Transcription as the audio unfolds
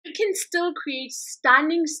can still create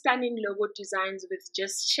stunning logo designs with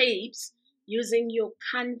just shapes using your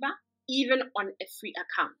Canva, even on a free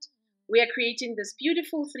account. We are creating this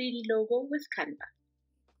beautiful 3D logo with Canva.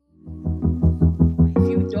 If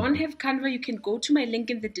you don't have Canva, you can go to my link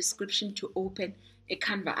in the description to open a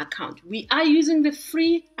Canva account. We are using the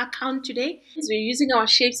free account today. So we're using our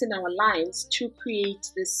shapes and our lines to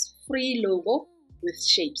create this free logo with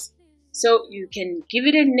shapes. So you can give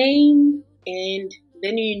it a name, and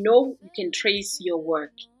then you can trace your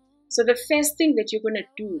work. So the first thing that you're going to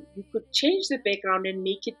do, you could change the background and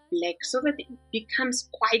make it black so that it becomes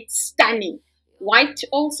quite stunning. White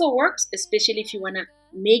also works, especially if you want to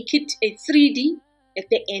make it a 3D at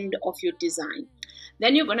the end of your design.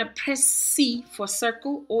 Then you're going to press C for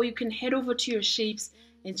circle, or you can head over to your shapes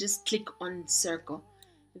and just click on circle.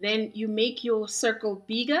 Then you make your circle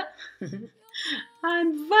bigger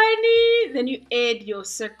and funny. Then you add your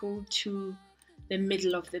circle to the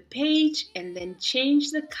middle of the page and then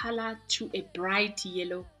change the color to a bright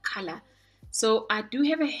yellow color. So I do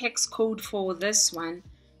have a hex code for this one,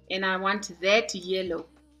 and I want that yellow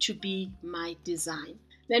to be my design.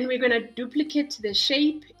 Then we're going to duplicate the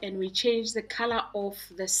shape and we change the color of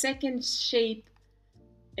the second shape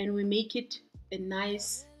and we make it a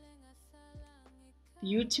nice,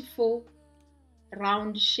 beautiful,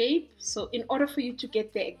 round shape. So in order for you to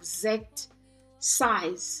get the exact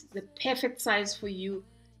size, the perfect size for you,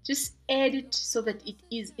 just add it so that it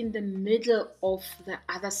is in the middle of the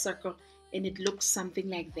other circle and it looks something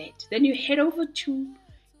like that. Then you head over to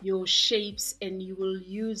your shapes and you will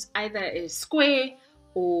use either a square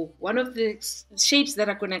or one of the shapes that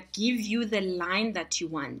are going to give you the line that you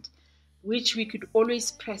want, which we could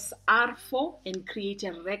always press R for and create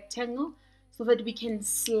a rectangle so that we can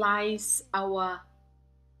slice our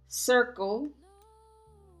circle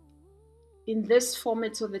in this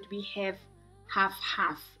format so that we have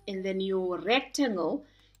half. And then your rectangle,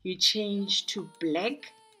 you change to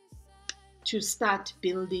black to start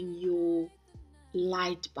building your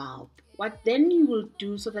light bulb. What then you will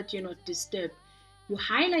do so that you're not disturbed, you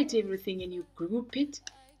highlight everything and you group it,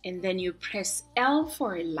 and then you press L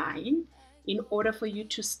for a line in order for you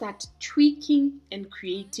to start tweaking and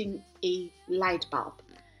creating a light bulb.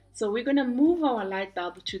 So we're going to move our light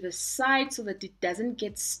bulb to the side so that it doesn't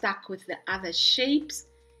get stuck with the other shapes,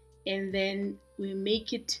 and then we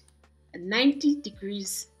make it 90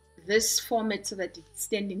 degrees this format so that it's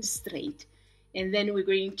standing straight. And then we're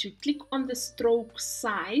going to click on the stroke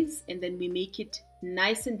size and then we make it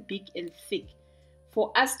nice and big and thick.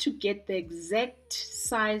 For us to get the exact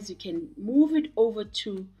size, you can move it over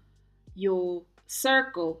to your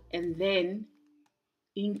circle and then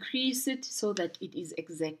increase it so that it is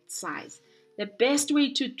exact size. The best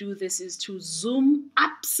way to do this is to zoom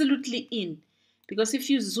absolutely in, because if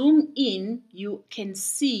you zoom in, you can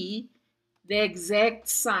see the exact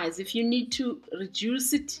size. If you need to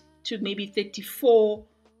reduce it to maybe 34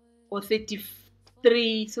 or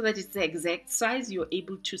 33 so that it's the exact size, you're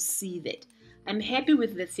able to see that. I'm happy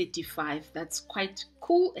with the 35. That's quite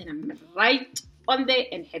cool and I'm right on there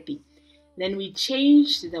and happy. Then we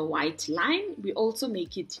change the white line. We also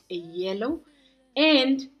make it a yellow.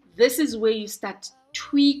 And this is where you start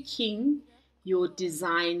tweaking your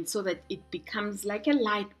design so that it becomes like a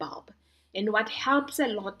light bulb. And what helps a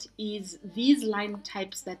lot is these line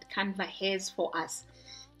types that Canva has for us.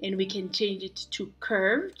 And we can change it to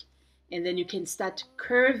curved. And then you can start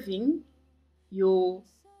curving your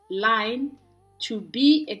line to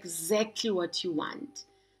be exactly what you want.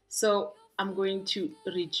 So I'm going to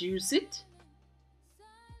reduce it.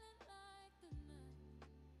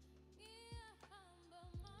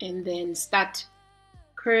 And then start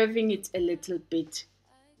curving it a little bit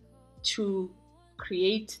to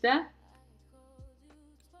create the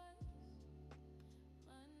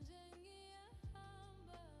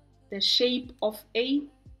shape of a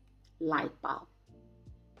light bulb.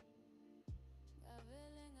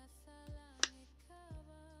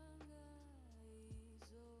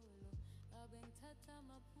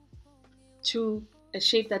 To a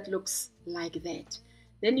shape that looks like that.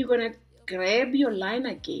 Then you're going to grab your line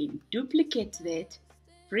again, duplicate that,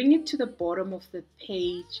 bring it to the bottom of the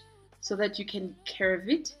page so that you can curve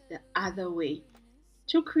it the other way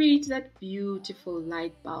to create that beautiful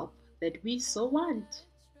light bulb that we so want.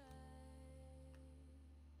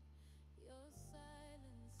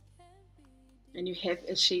 And you have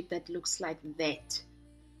a shape that looks like that.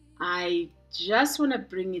 I just want to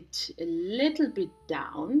bring it a little bit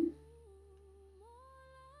down.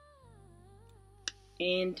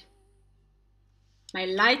 And my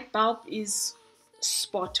light bulb is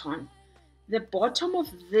spot on. The bottom of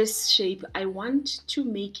this shape, I want to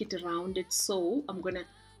make it rounded, so I'm going to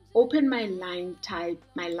open my line type,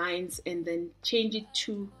 my lines, and then change it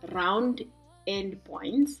to round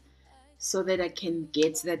endpoints so that I can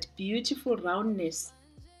get that beautiful roundness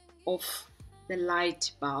of the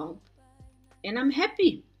light bulb. And I'm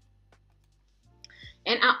happy.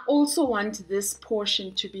 And I also want this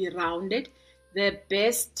portion to be rounded. The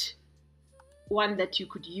best one that you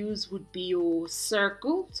could use would be your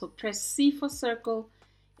circle. So press C for circle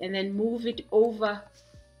and then move it over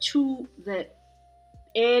to the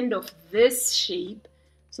end of this shape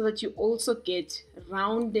so that you also get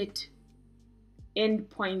rounded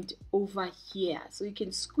endpoint over here. So you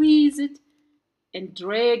can squeeze it and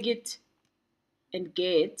drag it and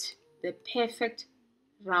get the perfect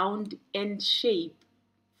round end shape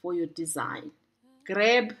for your design.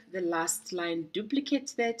 Grab the last line,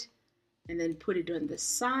 duplicate that, and then put it on the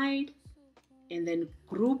side, and then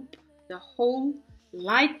group the whole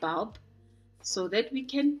light bulb so that we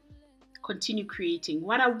can continue creating.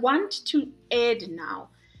 What I want to add now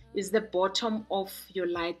is the bottom of your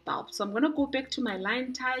light bulb. So I'm going to go back to my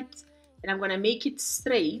line types and I'm going to make it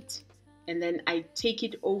straight, and then I take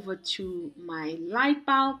it over to my light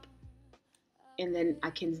bulb, and then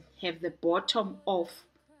I can have the bottom of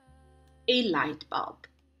a light bulb.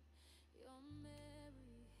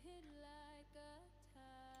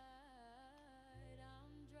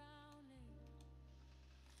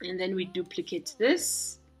 And then we duplicate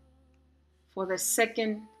this for the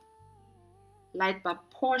second light bulb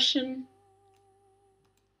portion,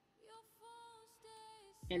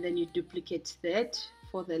 and then you duplicate that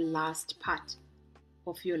for the last part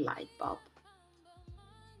of your light bulb.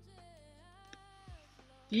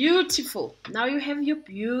 Beautiful. Now you have your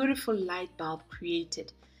beautiful light bulb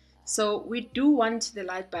created. So we do want the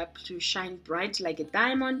light bulb to shine bright like a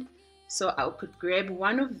diamond. So I could grab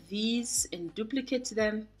one of these and duplicate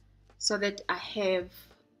them so that I have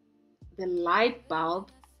the light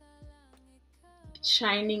bulb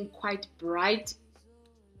shining quite bright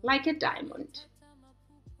like a diamond.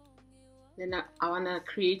 Then I want to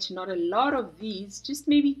create not a lot of these, just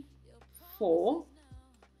maybe 4,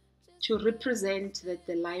 to represent that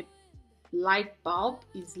the light bulb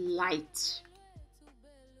is light.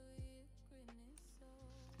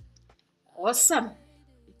 Awesome.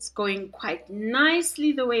 It's going quite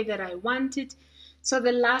nicely the way that I want it. So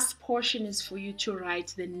the last portion is for you to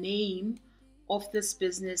write the name of this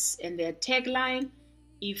business and their tagline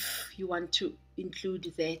if you want to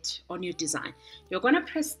include that on your design. You're going to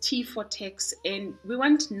press T for text, and we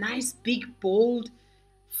want nice big bold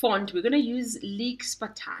font. We're going to use Leek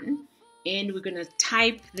Spartan, and we're going to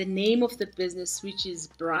type the name of the business, which is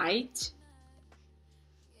Bright,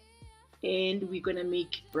 and we're going to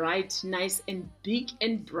make Bright nice and big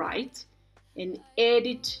and bright and add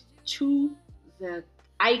it to the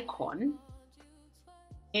icon.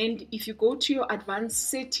 And if you go to your advanced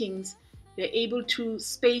settings, you're able to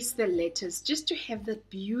space the letters just to have the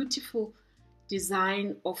beautiful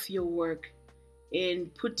design of your work,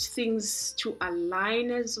 and put things to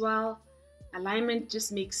align as well. Alignment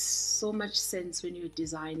just makes so much sense when you're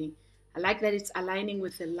designing. I like that it's aligning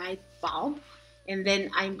with the light bulb. And then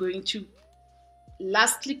I'm going to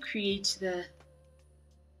lastly create the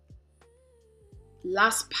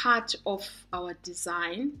last part of our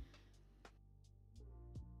design.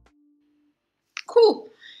 Cool.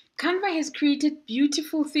 Canva has created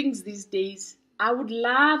beautiful things these days. I would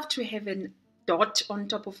love to have a dot on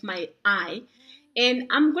top of my eye, and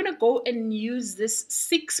I'm going to go and use this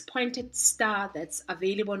 6-pointed star that's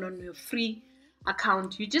available on your free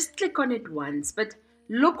account. You just click on it once, but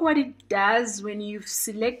look what it does when you've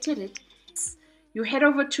selected it. You head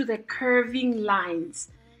over to the curving lines.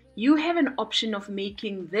 You have an option of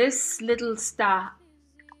making this little star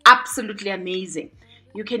absolutely amazing.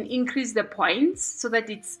 You can increase the points so that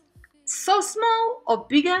it's so small or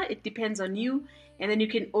bigger, it depends on you. And then you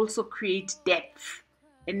can also create depth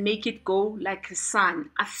and make it go like the sun.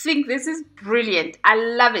 I think this is brilliant. I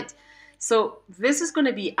love it. So this is going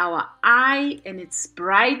to be our eye, and it's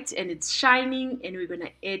bright and it's shining, and we're going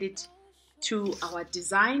to add it to our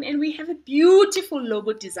design, and we have a beautiful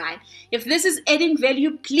logo design. If this is adding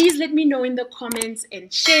value, please let me know in the comments,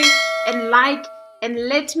 and share and like, and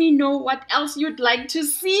let me know what else you'd like to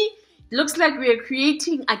see. Looks like we are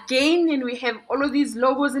creating again, and we have all of these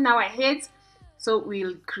logos in our heads. So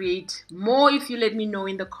we'll create more if you let me know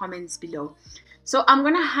in the comments below. So I'm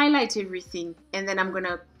going to highlight everything, and then I'm going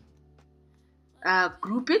to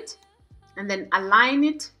group it and then align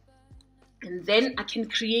it. And then I can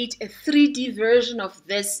create a 3D version of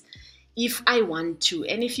this if I want to.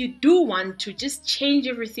 And if you do want to, just change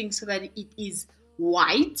everything so that it is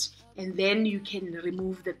white, and then you can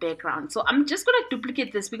remove the background. So I'm just going to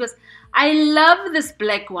duplicate this because I love this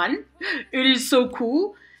black one. It is so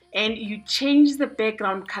cool. And you change the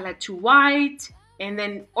background color to white, and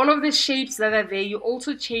then all of the shapes that are there you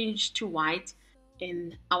also change to white.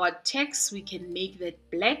 In our text we can make that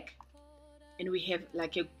black, and we have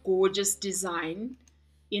like a gorgeous design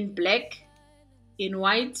in black, in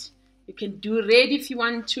white. You can do red if you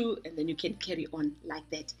want to, and then you can carry on like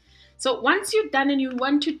that. So once you're done and you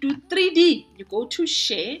want to do 3D, you go to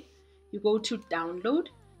share, you go to download.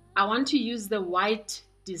 I want to use the white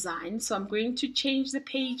design, so I'm going to change the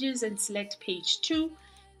pages and select page 2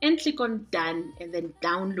 and click on done, and then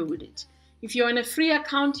download it. If you're on a free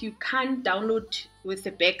account, you can't download with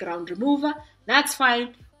the background remover. That's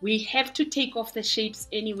fine. We have to take off the shapes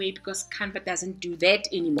anyway because Canva doesn't do that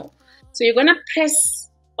anymore. So you're going to press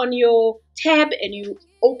on your tab and you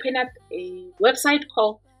open up a website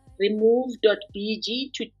called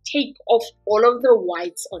remove.bg to take off all of the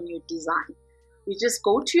whites on your design. You just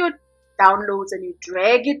go to your downloads and you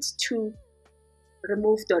drag it to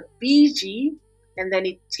remove.bg, and then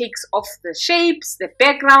it takes off the shapes, the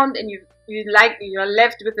background, and you're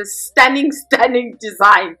left with a stunning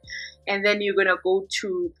design. And then you're gonna go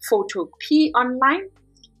to Photopea online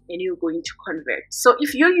and you're going to convert. So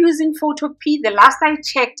if you're using Photopea, the last I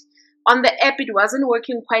checked on the app, it wasn't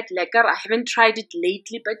working quite lekker. I haven't tried it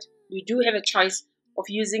lately, but you do have a choice of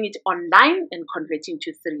using it online and converting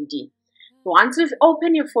to 3D. Once you've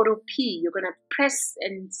opened your Photopea, you're going to press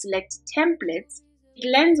and select templates.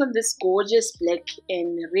 It lands on this gorgeous black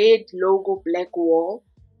and red logo black wall.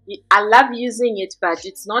 I love using it, but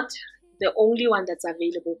it's not the only one that's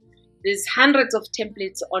available. There's hundreds of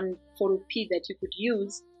templates on Photopea that you could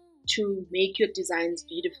use to make your designs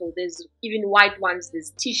beautiful. There's even white ones,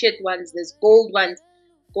 there's t-shirt ones, there's gold ones.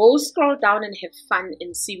 Go scroll down and have fun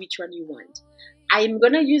and see which one you want. I'm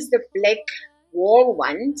going to use the black wall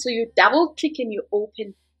one. So you double click and you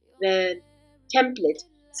open the template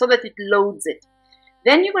so that it loads it.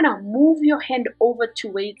 Then you're going to move your hand over to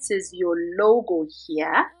where it says your logo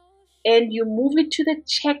here, and you move it to the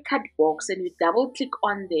checkered box and you double click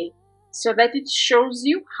on there so that it shows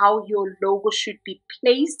you how your logo should be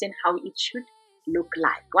placed and how it should look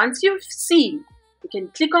like. Once you've seen, you can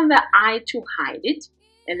click on the eye to hide it,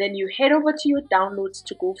 and then you head over to your downloads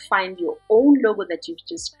to go find your own logo that you've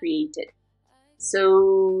just created.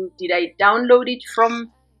 So did I download it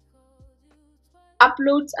from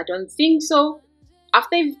uploads? I don't think so.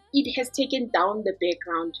 After it has taken down the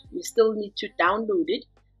background, you still need to download it.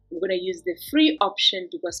 I'm going to use the free option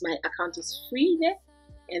because my account is free there.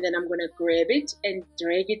 And then I'm going to grab it and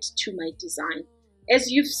drag it to my design. As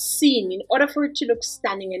you've seen, in order for it to look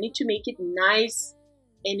stunning, I need to make it nice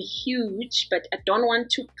and huge, but I don't want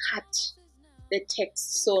to cut the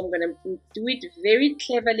text. So I'm going to do it very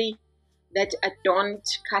cleverly that I don't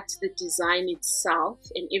cut the design itself,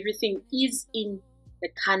 and everything is in the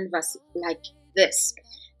canvas like this.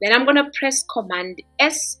 Then I'm going to press Command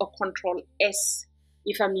S or Control S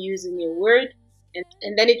if I'm using a Word,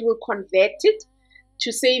 and then it will convert it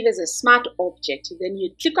to save as a smart object. Then you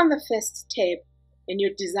click on the first tab and your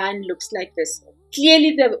design looks like this.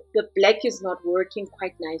 Clearly the black is not working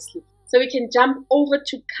quite nicely. So we can jump over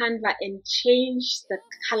to Canva and change the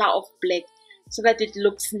color of black so that it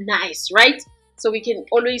looks nice, right? So we can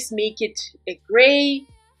always make it a gray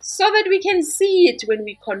so that we can see it when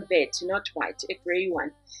we convert, not white, a gray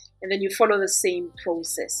one. And then you follow the same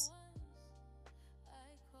process.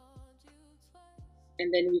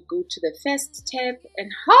 And then we go to the first tab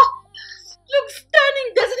and looks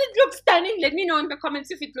stunning. Doesn't it look stunning? Let me know in the comments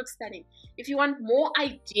if it looks stunning. If you want more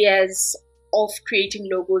ideas of creating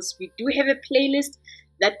logos, we do have a playlist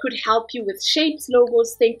that could help you with shapes,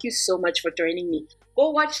 logos. Thank you so much for joining me. Go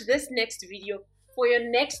watch this next video for your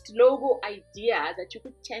next logo idea that you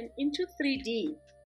could turn into 3D.